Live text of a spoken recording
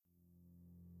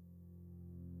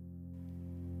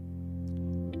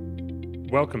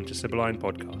Welcome to Sibylline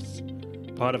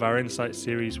Podcasts, part of our Insight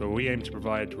series where we aim to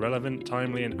provide relevant,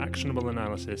 timely and actionable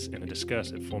analysis in a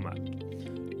discursive format.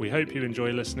 We hope you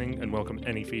enjoy listening and welcome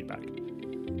any feedback.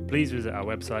 Please visit our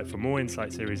website for more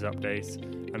Insight series updates,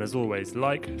 and as always,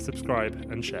 like, subscribe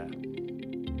and share.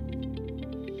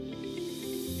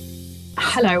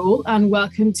 Hello all and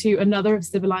welcome to another of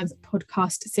Sibylline's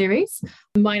podcast series.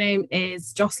 My name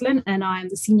is Jocelyn and I am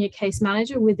the Senior Case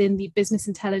Manager within the Business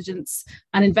Intelligence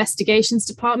and Investigations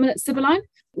Department at Sibylline.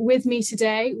 With me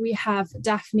today we have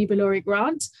Daphne Bellori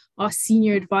Grant, our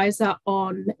Senior Advisor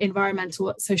on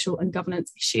Environmental, Social and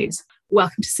Governance Issues.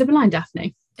 Welcome to Sibylline,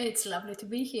 Daphne. It's lovely to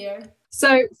be here.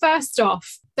 So first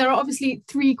off, there are obviously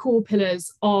three core pillars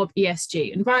of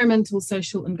ESG: environmental,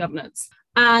 social and governance.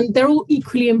 And they're all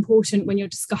equally important when you're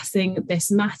discussing this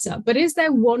matter. But is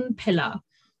there one pillar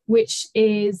which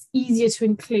is easier to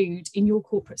include in your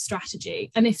corporate strategy?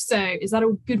 And if so, is that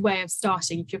a good way of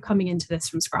starting if you're coming into this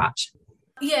from scratch?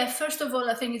 Yeah, first of all,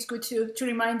 I think it's good to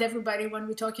remind everybody when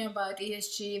we're talking about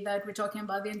ESG that we're talking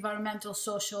about the environmental,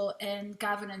 social and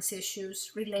governance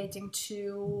issues relating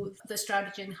to the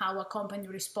strategy and how a company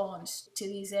responds to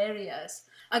these areas.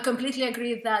 I completely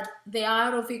agree that they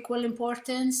are of equal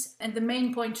importance, and the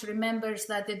main point to remember is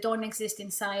that they don't exist in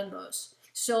silos.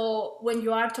 So when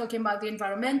you are talking about the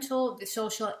environmental, the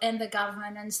social and the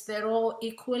governance, they're all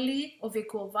equally of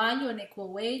equal value and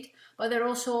equal weight, but they're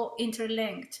also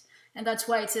interlinked. And that's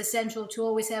why it's essential to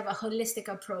always have a holistic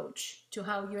approach to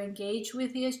how you engage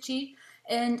with ESG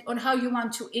and on how you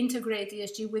want to integrate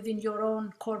ESG within your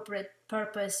own corporate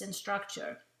purpose and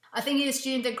structure. I think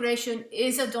ESG integration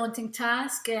is a daunting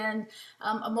task, and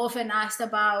I'm often asked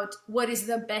about what is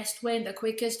the best way and the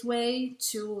quickest way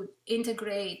to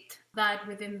integrate that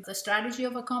within the strategy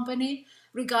of a company,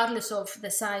 regardless of the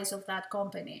size of that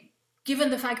company. Given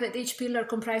the fact that each pillar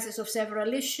comprises of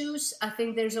several issues, I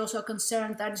think there's also a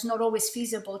concern that it's not always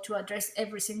feasible to address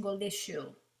every single issue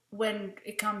when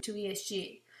it comes to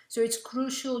ESG. So it's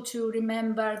crucial to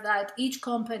remember that each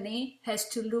company has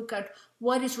to look at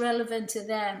what is relevant to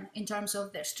them in terms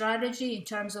of their strategy, in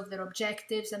terms of their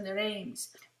objectives and their aims.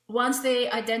 Once they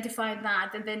identify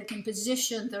that, and then can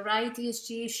position the right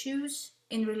ESG issues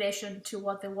in relation to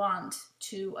what they want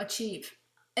to achieve.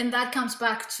 And that comes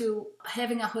back to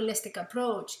having a holistic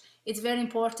approach. It's very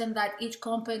important that each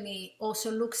company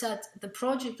also looks at the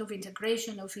project of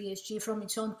integration of ESG from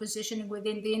its own positioning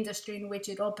within the industry in which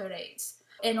it operates,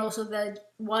 and also the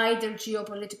wider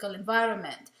geopolitical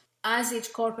environment. As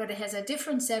each corporate has a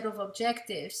different set of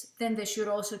objectives, then they should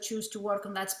also choose to work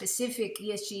on that specific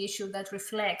ESG issue that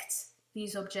reflects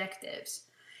these objectives.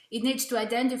 It needs to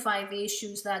identify the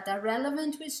issues that are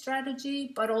relevant with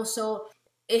strategy, but also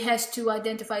it has to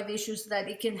identify the issues that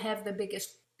it can have the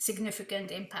biggest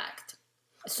significant impact.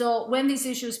 So when these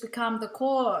issues become the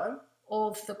core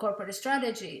of the corporate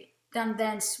strategy, then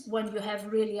that's when you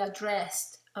have really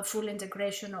addressed a full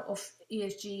integration of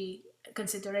ESG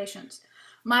considerations.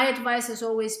 My advice has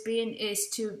always been is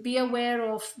to be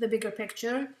aware of the bigger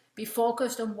picture, be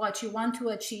focused on what you want to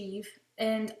achieve,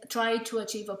 and try to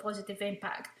achieve a positive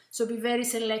impact. So be very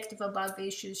selective about the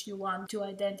issues you want to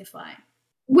identify.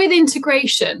 With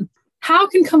integration, how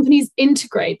can companies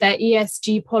integrate their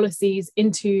ESG policies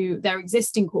into their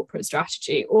existing corporate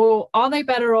strategy? Or are they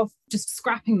better off just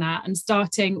scrapping that and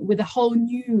starting with a whole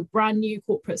new, brand new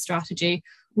corporate strategy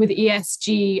with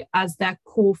ESG as their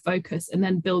core focus and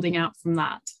then building out from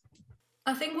that?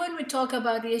 I think when we talk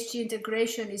about ESG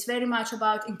integration, it's very much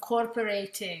about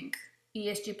incorporating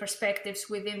ESG perspectives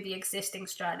within the existing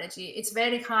strategy. It's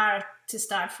very hard to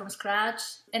start from scratch,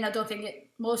 and I don't think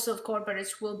most of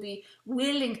corporates will be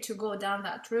willing to go down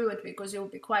that route because it will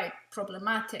be quite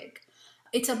problematic.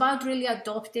 It's about really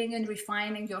adopting and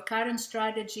refining your current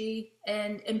strategy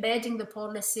and embedding the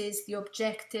policies, the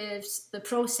objectives, the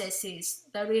processes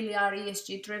that really are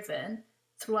ESG driven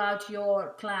throughout your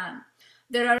plan.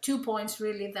 There are 2 points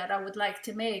really that I would like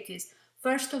to make is,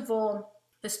 first of all,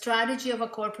 the strategy of a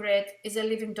corporate is a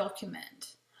living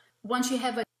document. Once you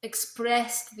have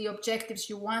expressed the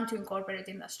objectives you want to incorporate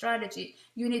in the strategy,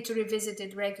 you need to revisit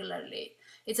it regularly.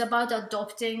 It's about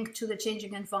adopting to the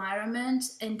changing environment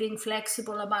and being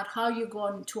flexible about how you're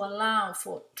going to allow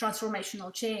for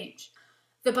transformational change.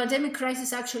 The pandemic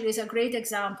crisis actually is a great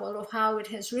example of how it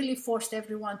has really forced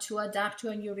everyone to adapt to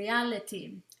a new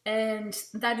reality. And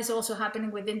that is also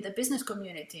happening within the business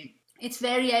community. It's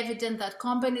very evident that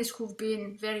companies who've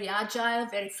been very agile,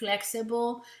 very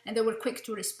flexible, and they were quick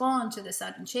to respond to the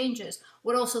sudden changes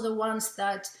were also the ones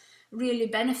that really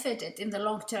benefited in the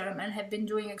long term and have been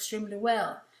doing extremely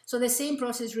well. So the same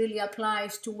process really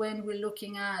applies to when we're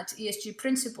looking at ESG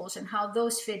principles and how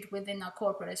those fit within our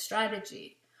corporate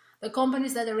strategy. The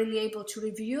companies that are really able to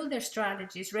review their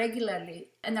strategies regularly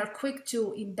and are quick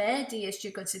to embed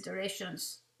ESG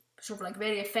considerations sort of like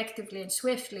very effectively and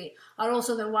swiftly are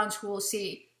also the ones who will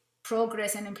see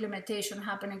progress and implementation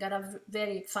happening at a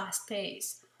very fast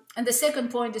pace. And the second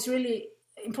point is really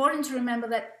important to remember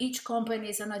that each company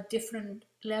is on a different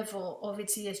level of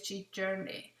its ESG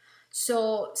journey.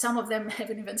 So some of them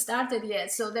haven't even started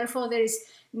yet. So therefore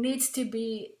needs to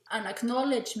be an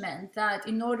acknowledgement that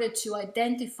in order to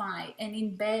identify and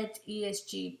embed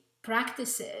ESG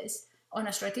practices on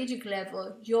a strategic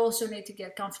level, you also need to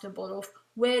get comfortable of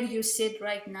where you sit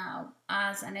right now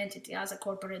as an entity, as a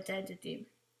corporate entity.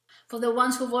 For the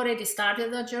ones who've already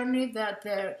started that journey, that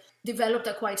they're developed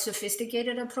a quite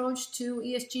sophisticated approach to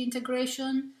ESG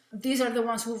integration, these are the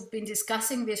ones who've been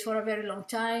discussing this for a very long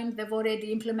time. They've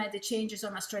already implemented changes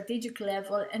on a strategic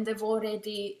level, and they've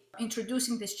already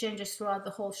introducing these changes throughout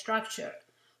the whole structure.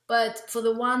 But for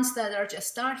the ones that are just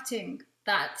starting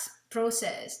that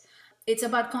process, it's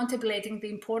about contemplating the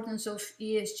importance of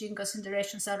ESG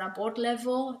considerations at a board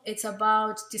level. It's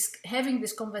about having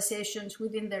these conversations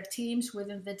within their teams,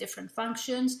 within the different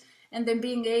functions, and then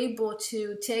being able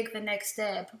to take the next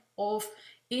step of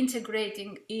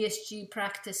integrating ESG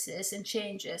practices and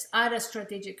changes at a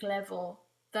strategic level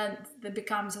that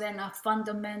becomes then a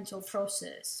fundamental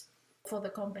process for the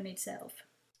company itself.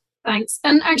 Thanks.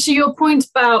 And actually, your point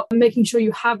about making sure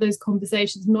you have those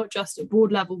conversations, not just at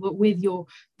board level, but with your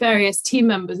various team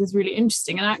members is really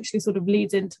interesting and actually sort of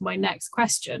leads into my next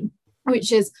question,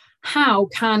 which is how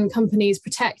can companies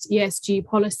protect ESG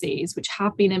policies which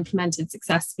have been implemented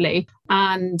successfully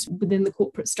and within the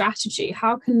corporate strategy?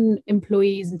 How can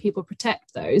employees and people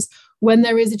protect those when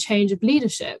there is a change of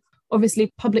leadership?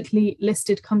 Obviously, publicly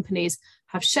listed companies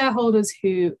have shareholders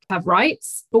who have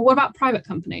rights, but what about private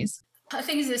companies? I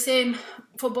think it's the same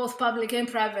for both public and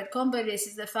private companies,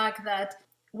 is the fact that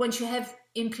once you have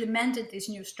implemented this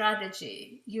new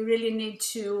strategy, you really need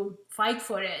to fight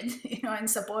for it, and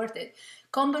support it.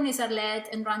 Companies are led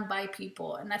and run by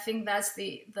people, and I think that's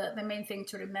the main thing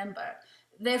to remember.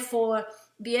 Therefore,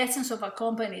 the essence of a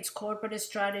company, its corporate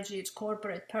strategy, its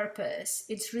corporate purpose,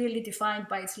 it's really defined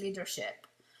by its leadership.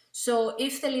 So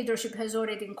if the leadership has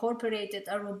already incorporated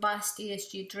a robust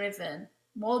ESG-driven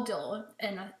model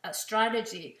and a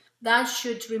strategy, that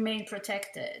should remain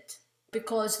protected,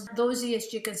 because those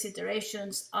ESG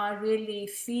considerations are really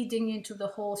feeding into the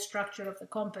whole structure of the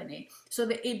company, so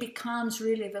that it becomes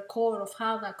really the core of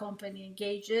how that company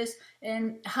engages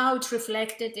and how it's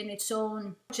reflected in its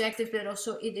own objective, but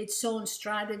also in its own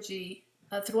strategy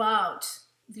throughout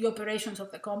the operations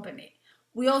of the company.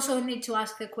 We also need to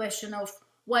ask the question of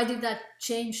why did that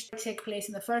change take place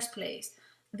in the first place?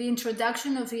 The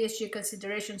introduction of ESG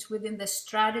considerations within the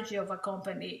strategy of a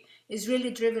company is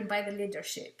really driven by the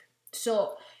leadership.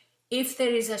 So if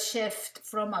there is a shift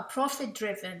from a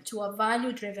profit-driven to a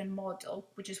value-driven model,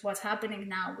 which is what's happening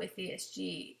now with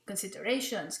ESG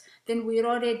considerations, then we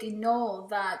already know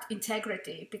that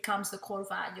integrity becomes the core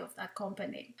value of that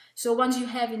company. So once you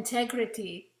have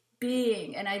integrity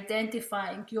being and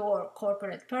identifying your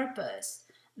corporate purpose,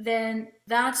 then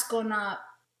that's gonna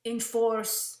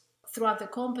enforce throughout the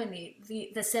company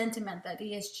the sentiment that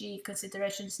ESG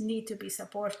considerations need to be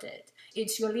supported.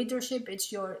 It's your leadership,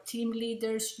 it's your team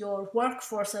leaders, your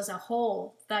workforce as a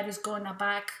whole that is going to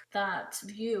back that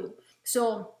view.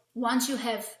 So once you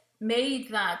have made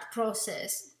that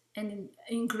process and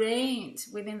ingrained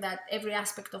within that every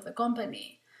aspect of the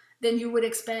company, then you would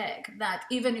expect that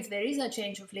even if there is a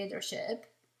change of leadership,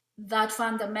 that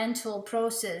fundamental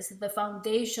process, the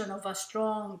foundation of a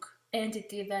strong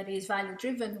entity that is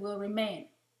value-driven, will remain.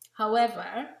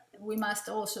 However, we must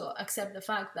also accept the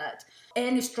fact that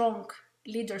any strong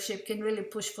leadership can really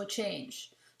push for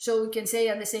change. So we can say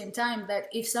at the same time that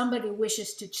if somebody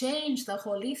wishes to change the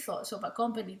whole ethos of a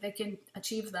company, they can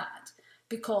achieve that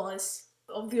because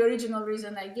of the original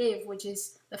reason I gave, which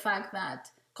is the fact that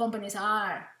companies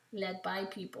are led by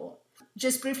people.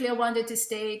 Just briefly, I wanted to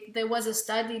state there was a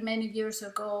study many years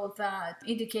ago that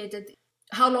indicated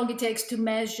how long it takes to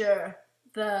measure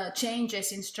the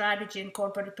changes in strategy and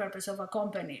corporate purpose of a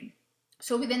company.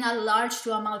 So within a large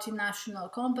to a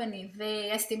multinational company, they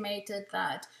estimated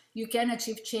that you can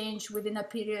achieve change within a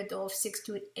period of 6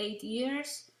 to 8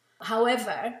 years.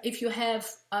 However, if you have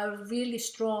a really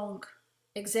strong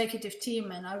executive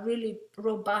team and a really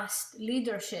robust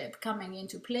leadership coming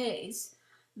into place,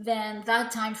 then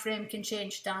that time frame can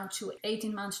change down to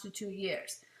 18 months to 2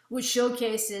 years, which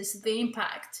showcases the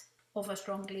impact of a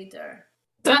strong leader.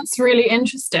 That's really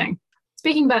interesting.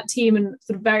 Speaking about team and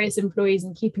sort of various employees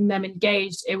and keeping them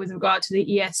engaged with regard to the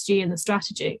ESG and the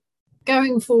strategy,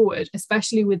 going forward,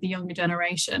 especially with the younger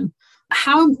generation,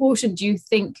 How important do you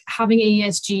think having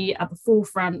ESG at the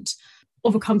forefront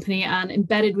of a company and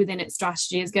embedded within its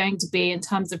strategy is going to be in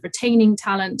terms of retaining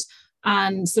talent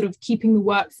and sort of keeping the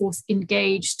workforce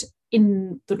engaged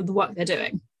in the work they're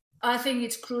doing? I think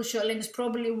it's crucial, and it's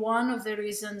probably one of the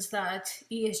reasons that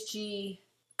ESG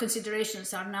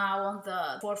considerations are now on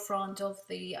the forefront of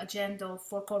the agenda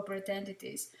for corporate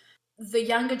entities. The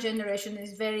younger generation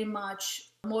is very much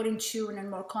more in tune and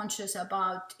more conscious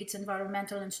about its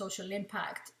environmental and social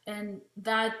impact. And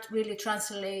that really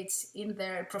translates in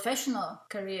their professional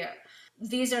career.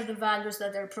 These are the values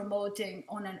that they're promoting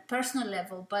on a personal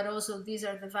level, but also these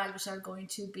are the values that are going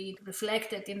to be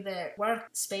reflected in their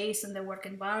workspace and their work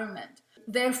environment.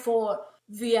 Therefore,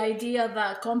 the idea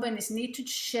that companies need to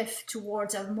shift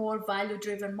towards a more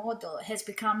value-driven model has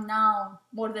become now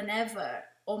more than ever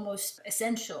almost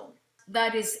essential.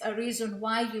 That is a reason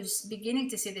why you're beginning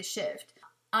to see the shift.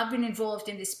 I've been involved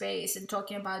in this space and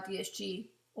talking about ESG,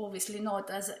 obviously not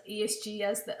as ESG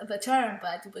as the term,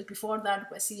 but before that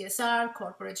was CSR,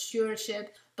 corporate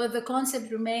stewardship. But the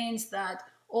concept remains that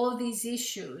all these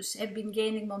issues have been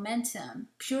gaining momentum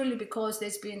purely because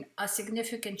there's been a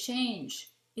significant change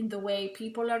in the way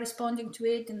people are responding to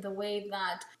it, in the way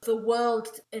that the world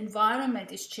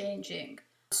environment is changing.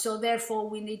 So therefore,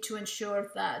 we need to ensure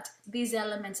that these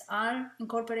elements are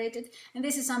incorporated. And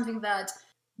this is something that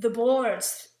the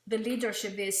boards, the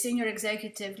leadership, the senior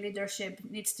executive leadership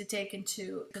needs to take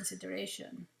into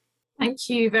consideration. Thank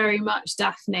you very much,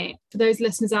 Daphne. For those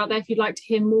listeners out there, if you'd like to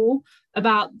hear more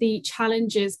about the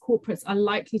challenges corporates are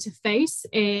likely to face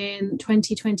in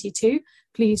 2022,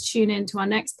 please tune in to our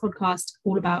next podcast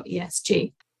all about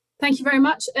ESG. Thank you very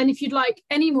much. And if you'd like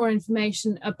any more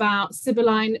information about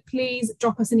Sibylline, please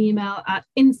drop us an email at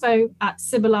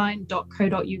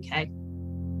info@sibylline.co.uk.